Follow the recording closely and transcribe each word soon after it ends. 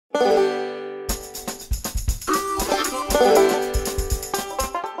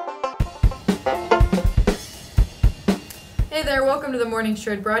there, welcome to the Morning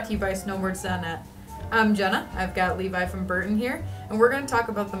Shred brought to you by Snowboards.net. I'm Jenna, I've got Levi from Burton here, and we're going to talk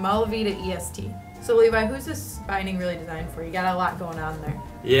about the Malavita EST. So Levi, who's this binding really designed for? You got a lot going on there.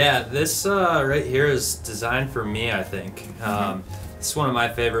 Yeah, this right here is designed for me, I think. It's one of my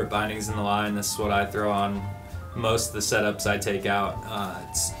favorite bindings in the line. This is what I throw on most of the setups I take out.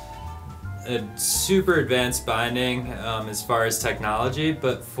 It's a super advanced binding as far as technology,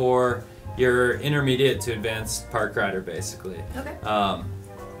 but for your intermediate to advanced park rider, basically. Okay.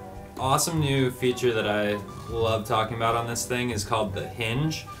 Awesome new feature that I love talking about on this thing is called the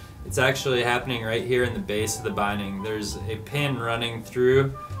hinge. It's actually happening right here in the base of the binding. There's a pin running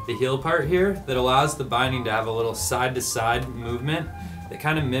through the heel part here that allows the binding to have a little side-to-side movement that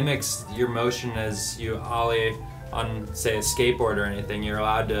kind of mimics your motion as you ollie on, say, a skateboard or anything. You're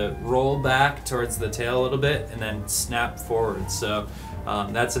allowed to roll back towards the tail a little bit and then snap forward. So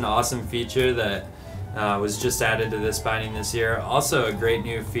that's an awesome feature that was just added to this binding this year. Also, a great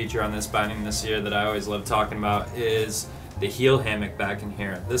new feature on this binding this year that I always love talking about is the heel hammock back in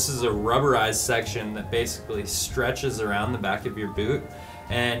here. This is a rubberized section that basically stretches around the back of your boot,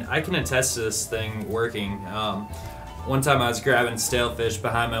 and I can attest to this thing working. One time I was grabbing stale fish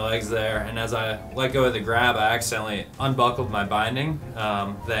behind my legs there, and as I let go of the grab, I accidentally unbuckled my binding,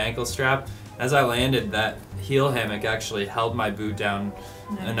 the ankle strap. As I landed, that heel hammock actually held my boot down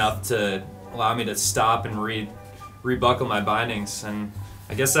enough to allow me to stop and rebuckle my bindings. And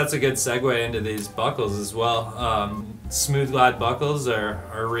I guess that's a good segue into these buckles as well. Smooth glide buckles are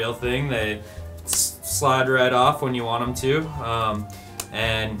a real thing. They slide right off when you want them to.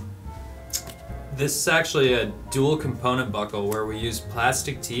 And this is actually a dual component buckle where we use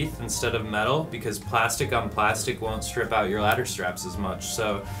plastic teeth instead of metal because plastic on plastic won't strip out your ladder straps as much.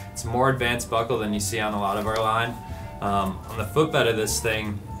 So it's a more advanced buckle than you see on a lot of our line. On the footbed of this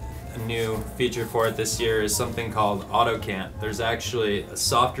thing, a new feature for it this year is something called auto cant. There's actually a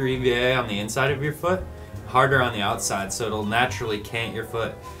softer EVA on the inside of your foot, harder on the outside, so it'll naturally cant your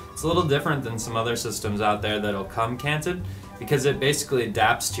foot. It's a little different than some other systems out there that'll come canted because it basically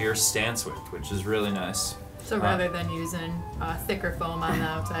adapts to your stance width, which is really nice. So rather than using thicker foam on the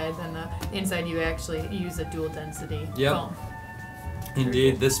outside than the inside, you actually use a dual density foam.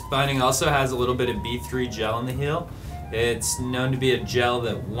 Indeed. This binding also has a little bit of B3 gel in the heel. It's known to be a gel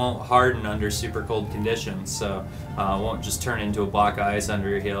that won't harden under super cold conditions, so won't just turn into a block of ice under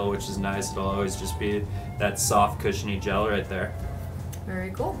your heel, which is nice. It'll always just be that soft, cushiony gel right there. Very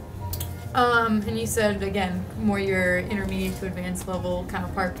cool. And you said, again, more your intermediate to advanced level kind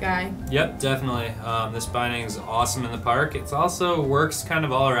of park guy. Yep, definitely. This binding is awesome in the park. It also works kind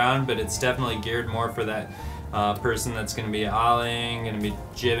of all around, but it's definitely geared more for that person that's going to be ollieing, going to be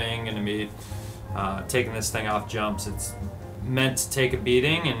jibbing, going to be taking this thing off jumps. It's meant to take a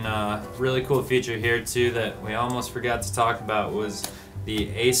beating, and really cool feature here too that we almost forgot to talk about was the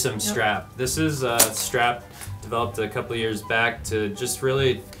ASIM strap. This is a strap developed a couple years back to just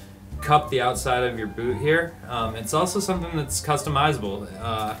really cup the outside of your boot here. It's also something that's customizable.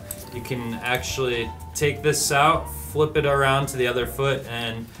 You can actually take this out, flip it around to the other foot,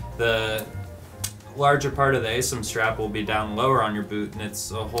 and the larger part of the ASIM strap will be down lower on your boot, and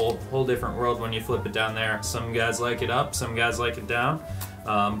it's a whole different world when you flip it down there. Some guys like it up, some guys like it down,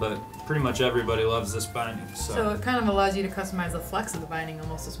 but pretty much everybody loves this binding. So it kind of allows you to customize the flex of the binding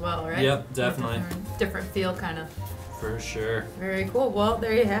almost as well, right? Yep, definitely. Different feel kind of. For sure. Very cool. Well,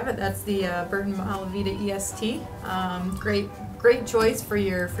 there you have it. That's the Burton Malavita EST. Great choice for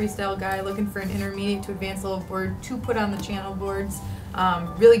your freestyle guy looking for an intermediate to advanced level board to put on the channel boards.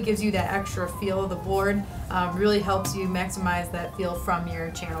 Really gives you that extra feel of the board. Really helps you maximize that feel from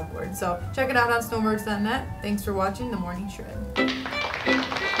your channel board. So check it out on snowboards.net. Thanks for watching The Morning Shred.